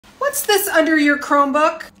What's this under your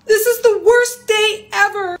Chromebook? This is the worst day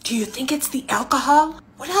ever. Do you think it's the alcohol?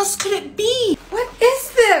 What else could it be? What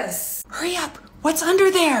is this? Hurry up. What's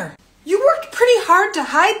under there? You worked pretty hard to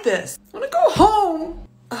hide this. I want to go home.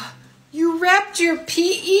 You wrapped your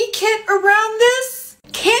PE kit around this?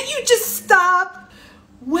 Can't you just stop?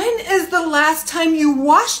 When is the last time you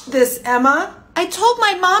washed this, Emma? I told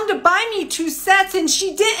my mom to buy me 2 sets and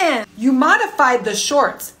she didn't. You modified the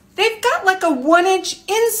shorts. They've got like a 1-inch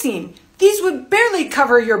inseam. These would barely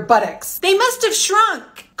cover your buttocks. They must have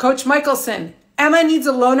shrunk. Coach Michelson, Emma needs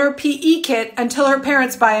a loaner PE kit until her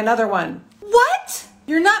parents buy another one. What?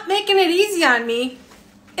 You're not making it easy on me.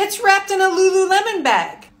 It's wrapped in a Lululemon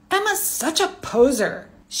bag. Emma's such a poser.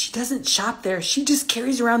 She doesn't shop there. She just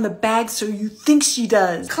carries around the bag so you think she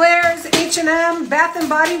does. Claire's, H&M, Bath and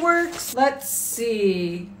Body Works. Let's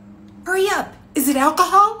see. Hurry up. Is it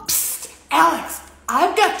alcohol? Psst, Alex,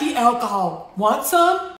 I've got the alcohol. Want some?